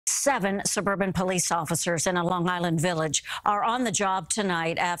7 suburban police officers in a Long Island village are on the job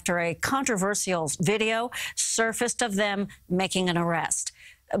tonight after a controversial video surfaced of them making an arrest.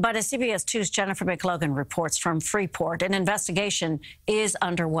 But as CBS 2's Jennifer McLogan reports from Freeport, an investigation is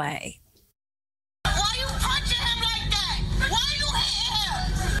underway. Why you punching him like that? Why you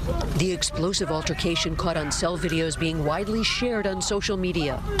hitting him? The explosive altercation caught on cell videos being widely shared on social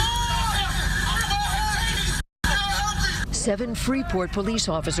media. 7 Freeport police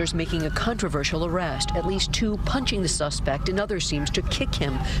officers making a controversial arrest, at least 2 punching the suspect, another seems to kick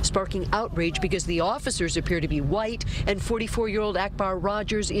him, sparking outrage because the officers appear to be white and 44-year-old Akbar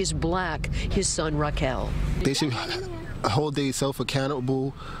Rogers is black, his son Raquel. They should hold themselves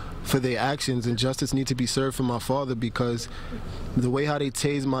accountable for their actions, and justice needs to be served for my father, because the way how they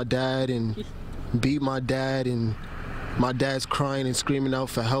tased my dad and beat my dad, and my dad's crying and screaming out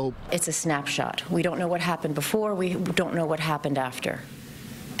for help. It's a snapshot. We don't know what happened before. We don't know what happened after.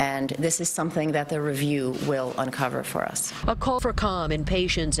 And this is something that the review will uncover for us. A call for calm and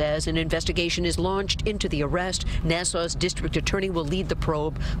patience as an investigation is launched into the arrest. Nassau's district attorney will lead the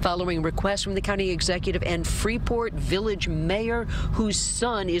probe following requests from the county executive and Freeport village mayor, whose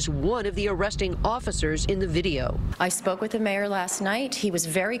son is one of the arresting officers in the video. I spoke with the mayor last night. He was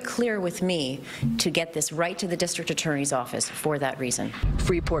very clear with me to get this right to the district attorney's office for that reason.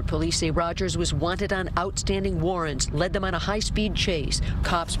 Freeport police say Rogers was wanted on outstanding warrants, led them on a high-speed chase.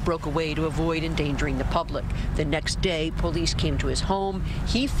 Cops broke away to avoid endangering the public. The next day, police came to his home.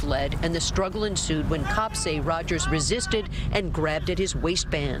 He fled, and the struggle ensued when cops say Rogers resisted and grabbed at his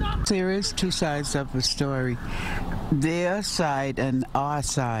waistband. There is 2 sides of the story. Their side and our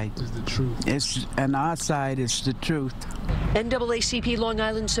side is the truth. And our side is the truth. NAACP Long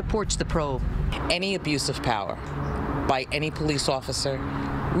Island supports the probe. Any abuse of power by any police officer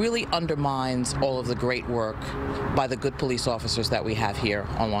really undermines all of the great work by the good police officers that we have here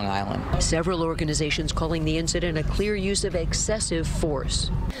on Long Island. Several organizations calling the incident a clear use of excessive force.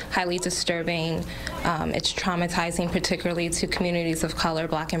 Highly disturbing. It's traumatizing, particularly to communities of color,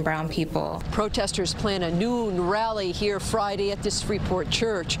 black and brown people. Protesters plan a noon rally here Friday at this Freeport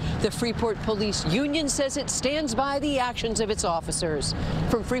church. The Freeport Police Union says it stands by the actions of its officers.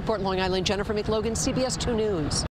 From Freeport, Long Island, Jennifer McLogan, CBS 2 News.